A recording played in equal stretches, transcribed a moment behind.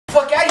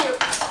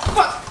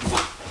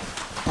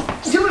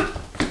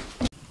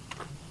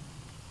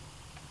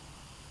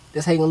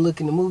That's how you gonna look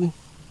in the movie?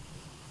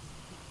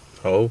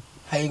 Oh.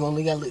 How you gonna look?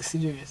 You gotta look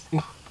serious.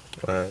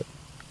 Alright.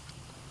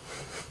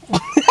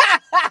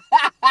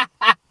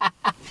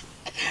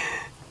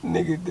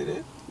 Nigga did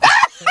it.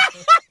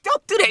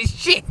 Don't do that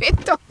shit.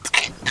 Don't.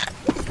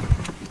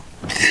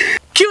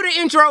 Cue the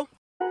intro.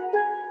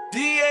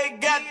 DA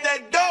got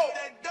that dope.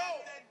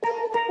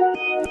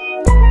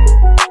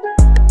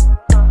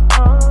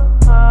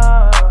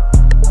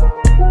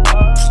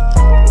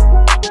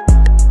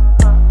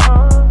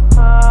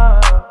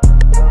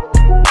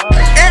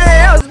 Hey,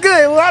 that was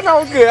good. Well, I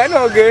know good. I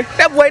know good.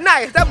 That boy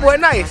nice. That boy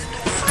nice.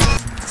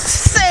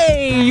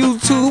 Say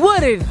YouTube,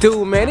 what it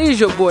do, man? It is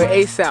your boy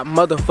ASAP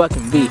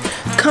motherfucking B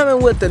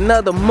coming with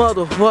another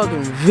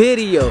motherfucking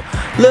video.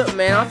 Look,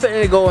 man, I'm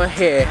finna go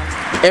ahead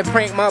and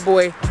prank my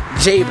boy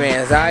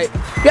J-Bands, alright?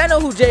 Y'all know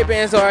who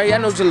J-Bands are. Y'all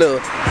know Jalil.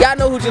 Y'all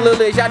know who Jalil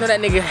is. Y'all know that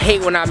nigga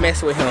hate when I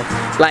mess with him.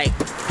 Like,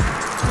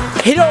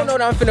 he don't know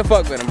that I'm finna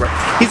fuck with him, bro.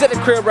 He's at the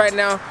crib right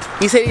now.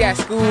 He said he got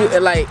school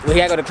at like, well, he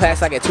gotta go to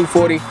class like at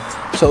 2:40.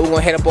 So we're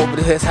gonna head up over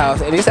to his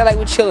house. And he said like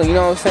we're chilling, you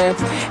know what I'm saying?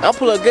 And I'll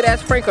pull a good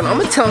ass prank on him. I'm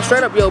gonna tell him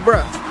straight up, yo,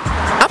 bro,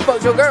 I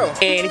fucked your girl.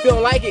 And if you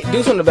don't like it,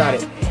 do something about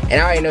it. And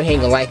I already know he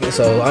ain't gonna like it,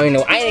 so I ain't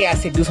gotta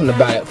say do something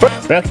about it. But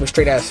I'm keep a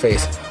straight ass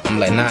face. I'm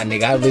like, nah,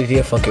 nigga, I really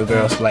did fuck your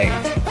girl. So like,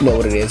 you know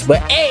what it is.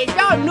 But hey, if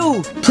y'all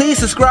new, please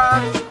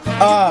subscribe.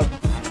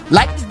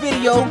 Like this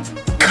video,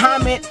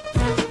 comment,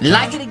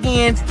 like it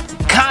again,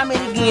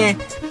 comment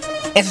again,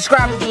 and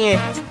subscribe again.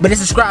 But it's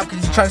subscribe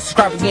because you try to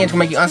subscribe again to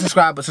make you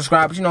unsubscribe, but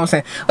subscribe. But you know what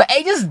I'm saying. But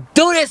hey, just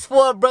do this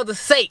for a brother's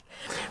sake.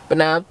 But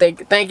now,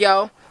 thank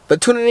y'all for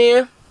tuning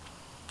in.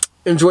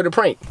 Enjoy the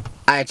prank.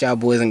 Alright, y'all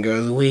boys and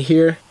girls, we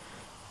here.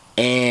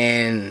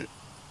 And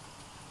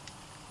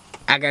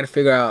I gotta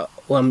figure out.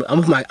 Well,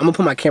 I'm gonna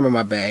put my camera in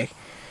my bag.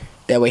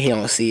 That way he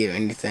don't see it or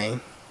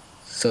anything.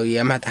 So yeah,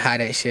 I'm gonna have to hide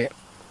that shit.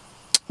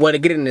 Well, to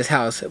get it in this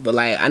house, but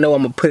like I know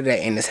I'm gonna put it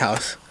in this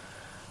house.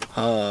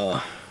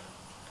 Y'all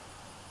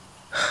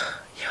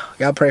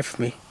pray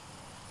for me.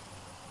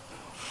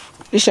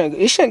 It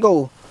shouldn't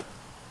go.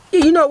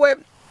 Yeah, you know what?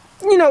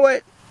 You know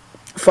what?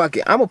 Fuck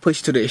it. I'm gonna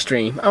push it to the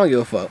extreme. I don't give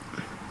a fuck.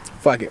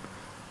 Fuck it.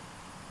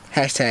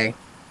 Hashtag.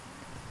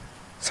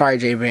 Sorry,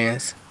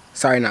 J-Bands.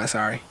 Sorry, not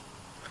sorry.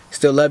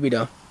 Still love you,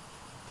 though.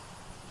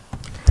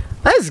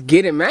 Let's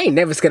get it, man. I ain't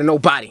never scared of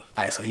nobody.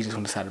 Alright, so he just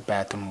went inside the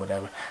bathroom,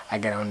 whatever. I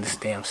got on this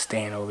damn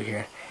stand over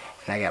here.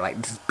 And I got, like,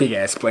 this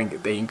big-ass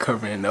blanket thing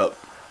covering it up.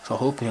 So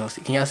hopefully you don't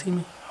see. Can y'all see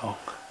me? Oh.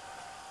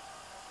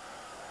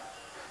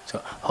 So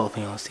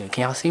hopefully you don't see me.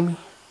 Can y'all see me?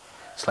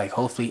 It's like,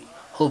 hopefully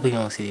you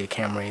don't see the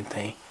camera or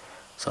anything.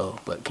 So,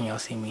 but can y'all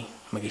see me?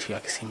 Making sure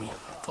y'all can see me.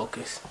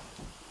 Focus.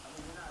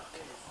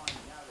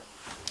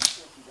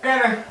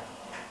 Anna,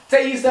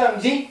 tell you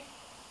something, G.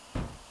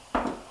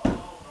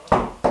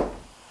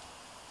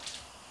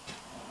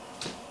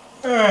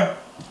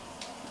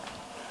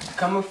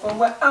 Coming from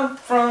where I'm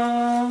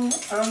from,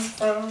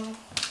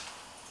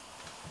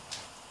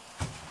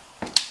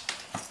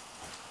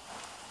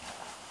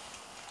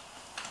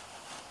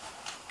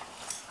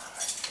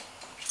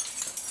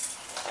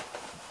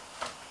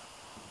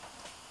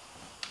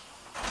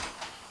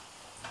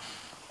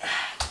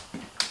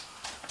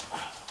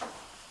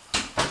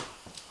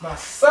 My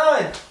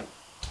son.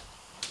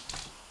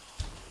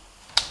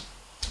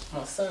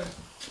 My son.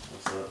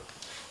 What's up?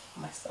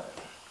 My son.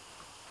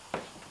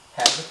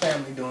 How's the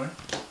family doing?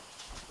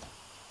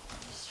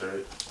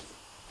 Straight.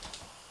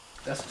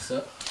 That's what's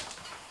up.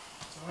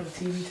 Why the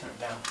TV turned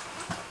down?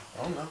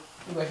 I don't know.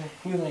 You was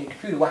on your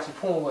computer watching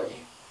porn, weren't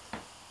you?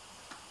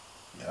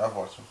 Yeah, I was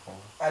watching porn.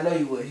 I know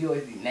you was. You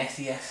always be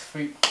nasty ass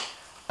freak.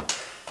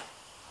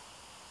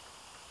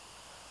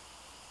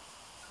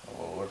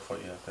 Well, what the fuck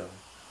you have to tell me?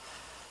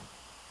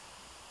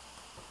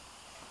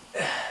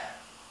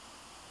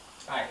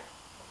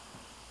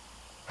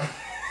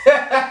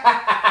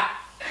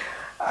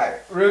 Alright,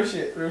 real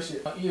shit.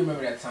 You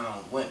remember that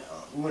time when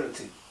we went up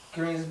to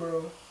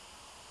Greensboro?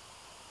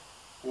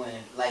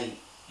 When, like,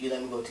 you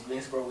let me go to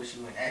Greensboro with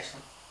you and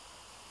Ashley?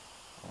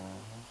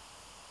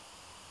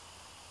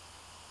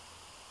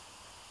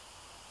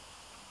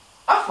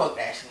 I fucked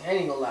Ashley. I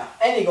ain't gonna lie.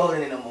 I ain't gonna hold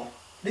it in no more.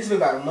 This has been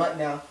about a month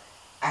now.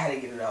 I had to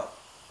get it out.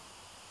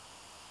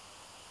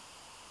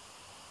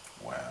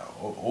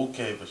 Wow.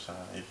 Okay, Bashan,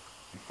 if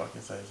you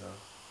fucking say so.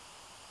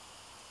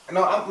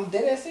 No, I'm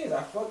dead ass serious.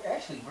 I fucked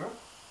Ashley, bro.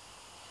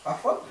 I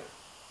fucked her.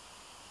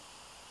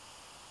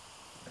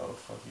 Oh, the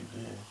fuck you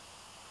did.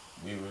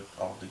 We were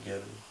all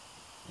together.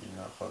 You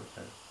not fucked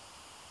her.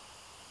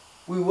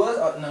 We was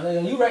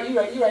no, you right.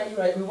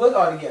 We was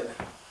all together.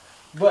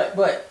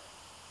 But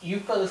you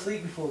fell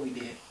asleep before we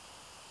did.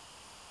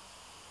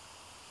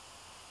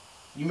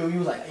 You remember you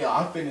was like, yo,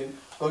 I'm finna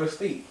go to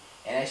sleep.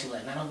 And Ashley was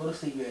like, nah, don't go to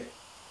sleep yet.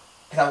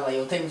 Cause I was like,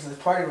 yo, take me to this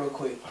party real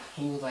quick.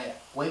 He was like,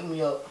 wake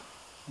me up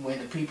when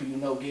the people you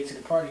know get to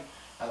the party.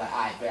 I was like,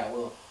 alright, bet I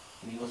will.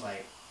 And he was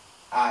like,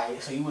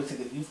 alright. So you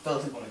fell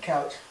asleep on the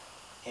couch,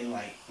 and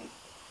like,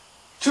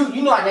 true,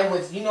 you know I never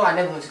went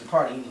to the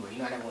party anyway. You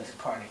know I never went to the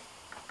party.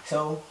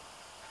 So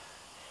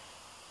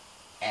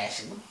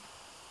Ashley,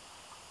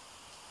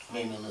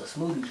 made me a little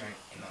smoothie drink,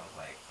 and I was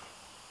like,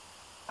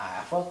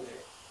 I fuck with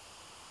it.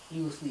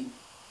 He was sleeping.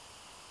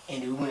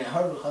 And then we went in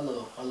her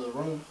little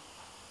room.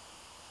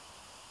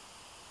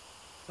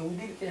 And we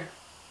did it there.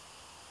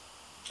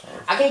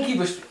 I can't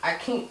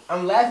keep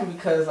I'm laughing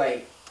because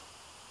like,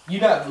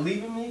 you're not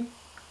believing me.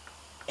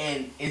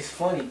 And it's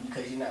funny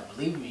because you're not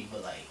believing me,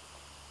 but like,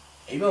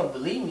 if you don't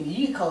believe me,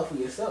 you can call it for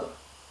yourself.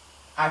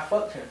 I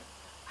fucked her.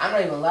 I'm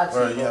not even gonna lie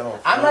to you, bro.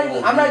 I'm not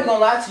even gonna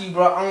lie to you,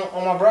 bro.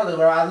 On my brother,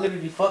 bro. I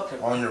literally fucked her.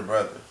 Bro. On your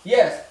brother?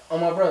 Yes,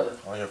 on my brother.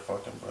 On your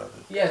fucking brother?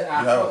 Yes,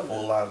 I You have a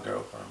full live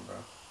girlfriend, bro.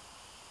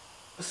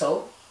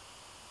 So?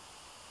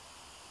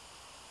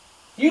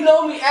 You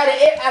know me out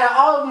of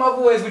all of my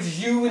boys, which is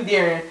you and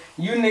Darren.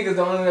 You niggas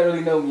the only one that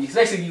really know me,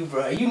 especially you,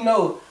 bro. You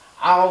know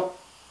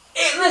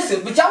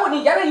listen, but y'all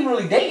not even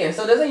really dating,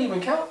 so does that even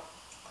count?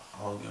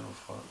 I don't give a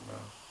fuck, bro.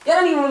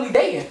 Y'all not even really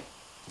dating.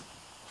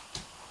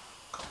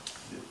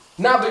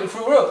 Nah, but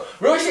for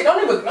real shit,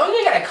 don't even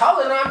gotta call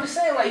it. No, I'm just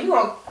saying, like, you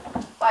gonna,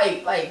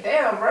 like,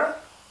 damn, bro.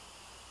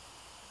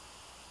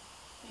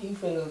 You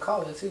finna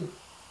call it too.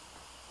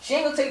 She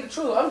ain't gonna take the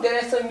truth. I'm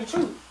dead ass telling the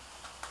truth.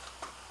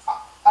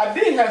 I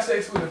did have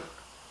sex with her.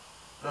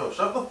 Yo,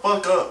 shut the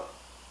fuck up.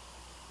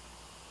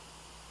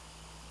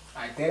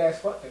 I dead ass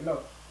fucked her. No,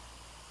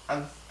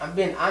 I'm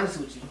being honest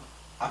with you.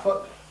 I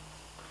fucked her,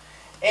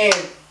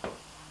 and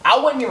I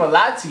wouldn't even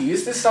lie to you.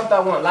 It's just something I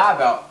wouldn't lie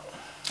about.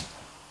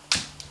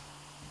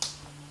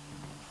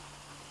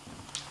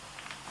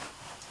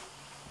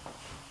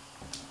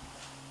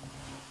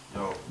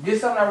 Yo, This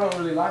is something I won't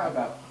really lie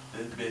about.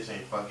 this bitch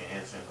ain't fucking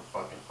answering the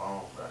fucking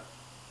phone, bro.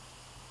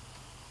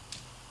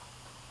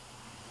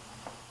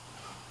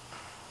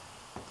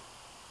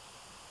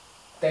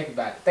 Think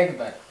about it. Think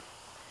about it.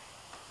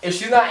 If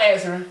she's not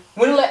answering,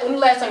 when the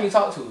last time you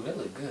talked to her? That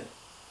look good.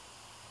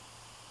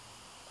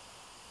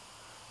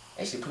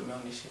 That shit put me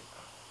on this shit.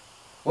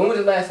 When was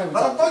the last time you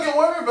talked to her? I'm fucking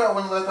worried about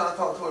when the last time I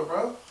talked to her,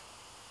 bro.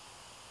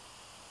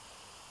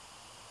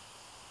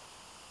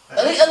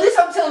 At least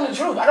I'm telling the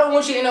truth. I don't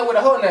want you to end up with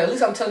a hoe now. At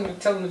least I'm telling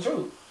the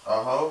truth.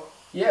 A hoe?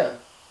 Yeah.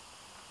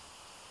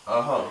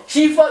 A hoe.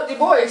 She fucked the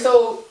boy,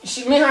 so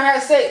me and her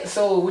had sex.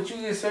 So what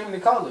you expect me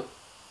to call her?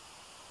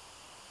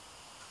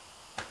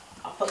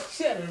 I fuck the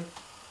shit out of her.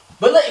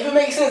 But look, if it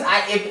makes sense,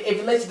 if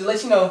it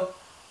lets you know,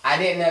 I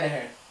didn't nut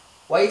her.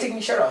 Why you taking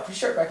your shirt off?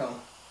 Put your shirt back on.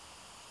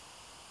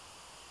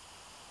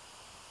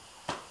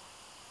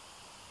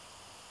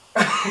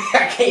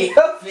 I can't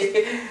help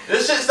it.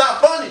 This shit's not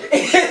funny.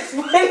 It's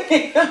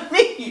funny to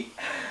me.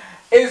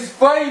 It's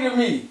funny to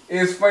me.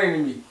 It's funny to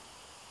me.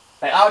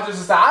 Like, I was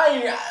just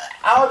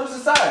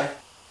aside.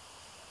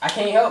 I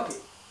can't help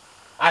it.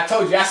 I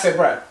told you. I said,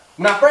 bruh.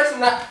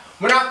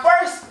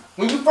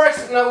 When you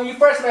first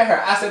met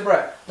her, I said,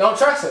 bruh, don't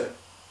trust her.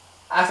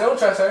 I said, don't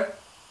trust her.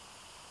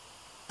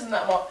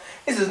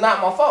 This is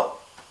not my fault.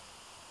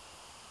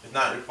 It's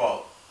not your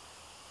fault.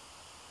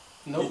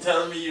 Nope. You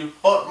telling me you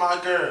fucked my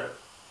girl,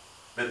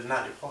 but it's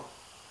not your fault.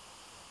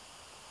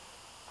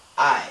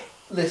 Alright,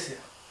 listen.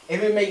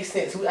 If it makes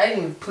sense, I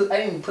didn't even put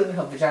it in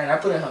her vagina. I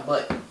put it in her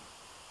butt,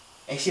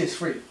 and she was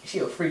free. She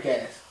a freak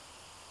ass.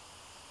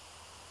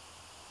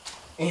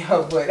 In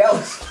her butt. That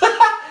was.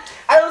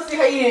 I don't see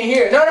how you didn't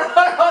hear it. No,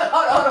 hold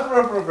on,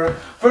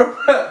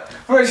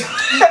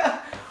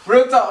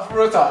 real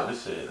talk. That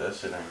shit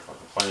ain't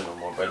fucking funny no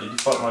more, bro. Did you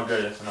fuck my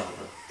girl? Yes or no,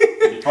 bro?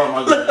 Did you fuck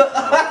my girl?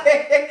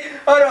 Yes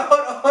or no?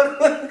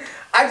 Hold on.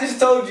 I just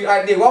told you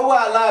I did. Why would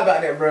I lie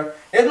about that, bro?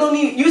 There's no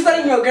need. You not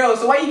even your girl,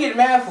 so why you getting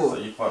mad for? So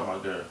you fucked my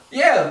girl?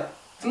 Yeah.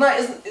 Don't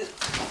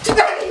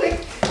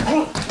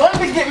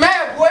even get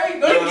mad, boy.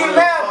 Don't even get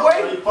mad,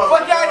 boy.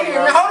 Fuck out of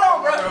here, man. Hold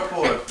on, bro.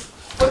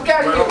 Fuck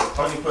out of here.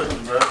 Funny pussy,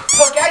 bro.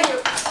 Fuck out of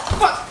here.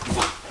 Fuck.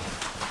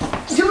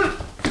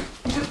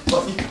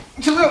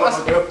 Chill out,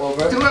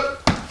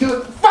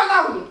 fuck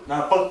out of me.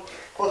 Nah,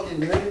 fuck you,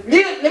 nigga.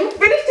 Yeah, let me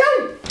finish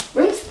telling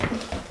you.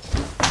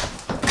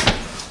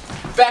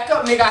 Back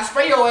up, nigga. I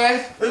spray your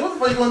ass. Hey, what the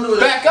fuck you gonna do with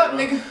Back that up,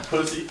 shit, nigga.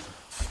 Pussy.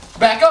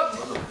 Back up.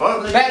 What the fuck,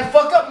 nigga? Back the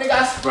fuck up,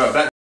 nigga. Bro,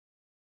 back.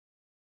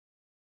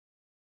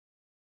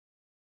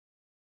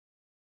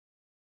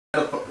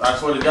 I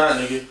swear to God,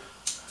 nigga.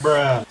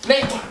 Bruh.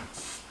 Nigga.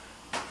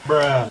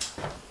 Bruh.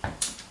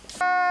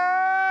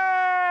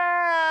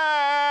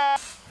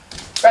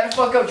 Back the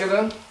fuck up,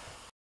 Jalil.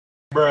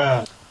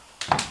 Bruh.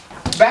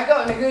 Back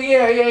up, nigga.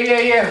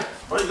 Yeah.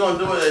 What you gonna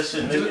do with that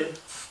shit, nigga?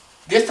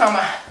 This time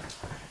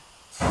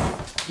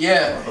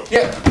Yeah. Fuck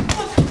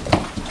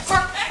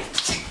that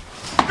shit.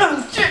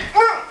 Shit.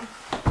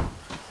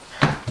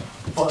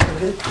 Fuck,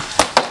 nigga.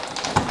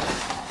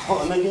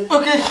 Fuck, nigga.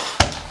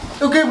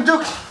 Okay, I'm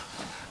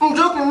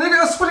joking, nigga.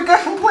 I swear to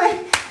God, I'm playing.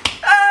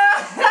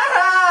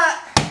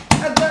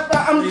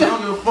 You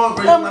don't give a fuck,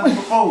 bro. You're not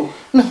before.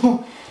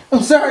 No,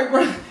 I'm sorry,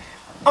 bro.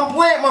 I'm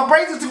playing. My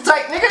braids are too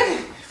tight,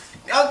 nigga.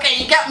 Okay,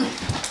 you got me.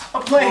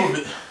 I'm playing. Prove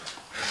it.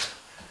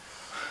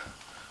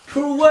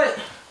 Prove what?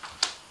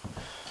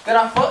 That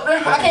I fucked her?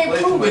 I can't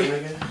prove it.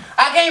 Nigga.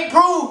 I can't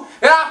prove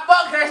that I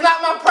fucked her. It's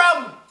not my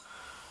problem.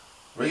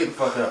 Bro, get the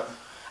fuck out.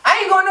 I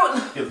ain't gonna do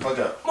it. Get the fuck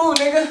out. Move,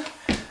 nigga.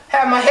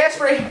 Have my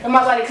hairspray in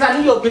my body, cause I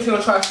knew your bitch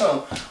gonna try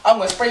something. I'm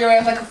gonna spray your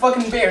ass like a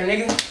fucking bear,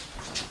 nigga.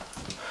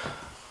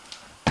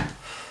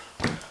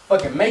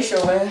 Fucking make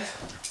your ass.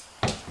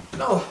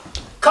 No.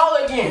 Call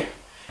her again.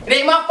 It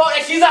ain't my fault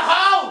that she's a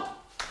hoe.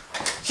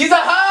 She's a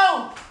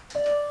hoe.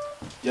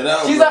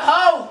 She's a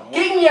hoe.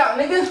 Kick me out,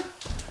 nigga.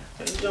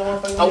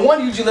 I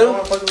want you, Jalil.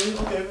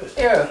 Okay, bitch.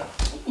 Yeah.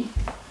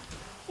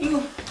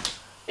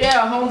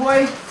 Yeah,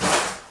 homeboy.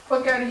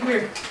 Fuck out of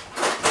here.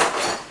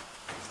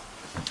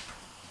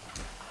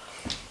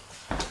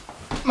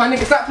 My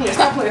nigga, stop playing,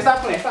 stop playing, stop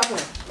playing, stop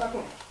playing, stop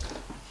playing.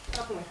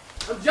 Stop playing.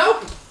 I'm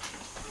joking.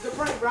 It's a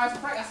prank, bro. It's a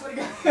prank. I swear to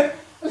God.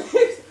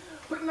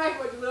 Put the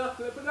knife up, Jalil.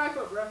 Put the knife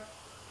up, bro.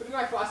 Put the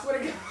knife up. I swear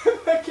to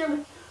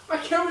God. My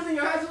camera's in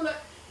your eyes.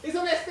 It's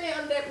on that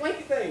stand under that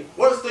blanket thing.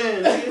 What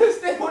stand? The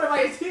stand over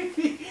by your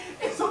TV.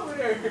 It's over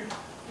there.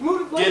 Move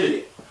the blanket. Get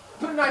it.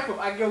 Put the knife up.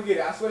 I go get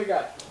it. I swear to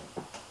God.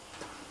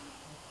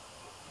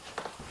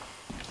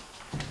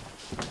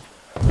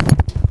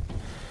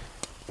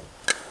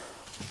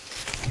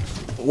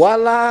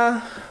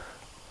 Voila.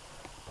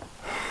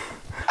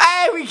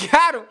 Hey, we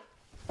got him.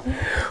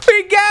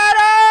 We got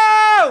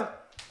him.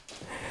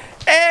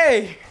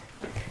 Hey,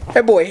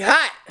 that boy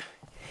hot.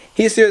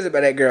 He's serious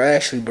about that girl,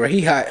 actually, bro.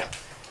 He hot.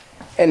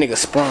 That nigga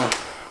sprung.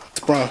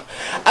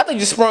 I think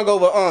you sprung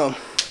over,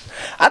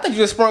 I think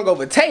you just sprung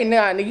over Tay.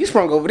 Nah, nigga, you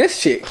sprung over this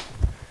chick.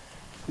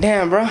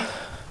 Damn, bro.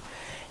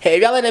 Hey,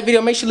 if y'all like that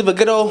video, make sure you leave a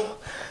good old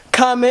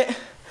comment,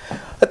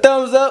 a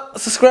thumbs up,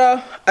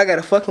 subscribe. I got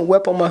a fucking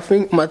whip on my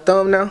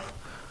thumb now.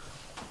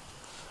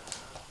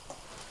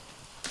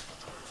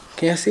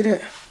 Can y'all see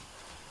that?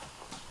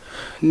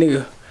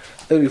 Nigga,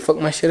 literally fuck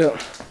my shit up.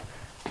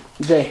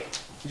 J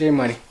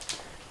Money.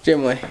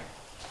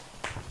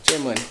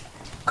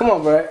 Come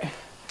on, bro.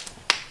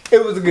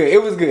 It was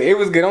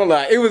good. Don't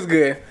lie. It was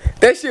good.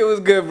 That shit was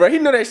good, bro. He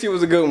know that shit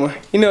was a good one.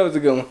 He know it was a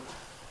good one.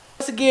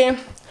 Once again,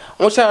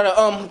 I want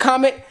y'all to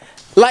comment,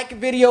 like the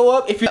video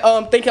up if you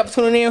thank y'all for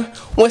tuning in.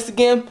 Once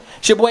again,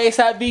 it's your boy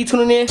SIB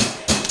tuning in.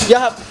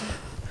 Y'all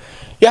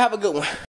have a good one.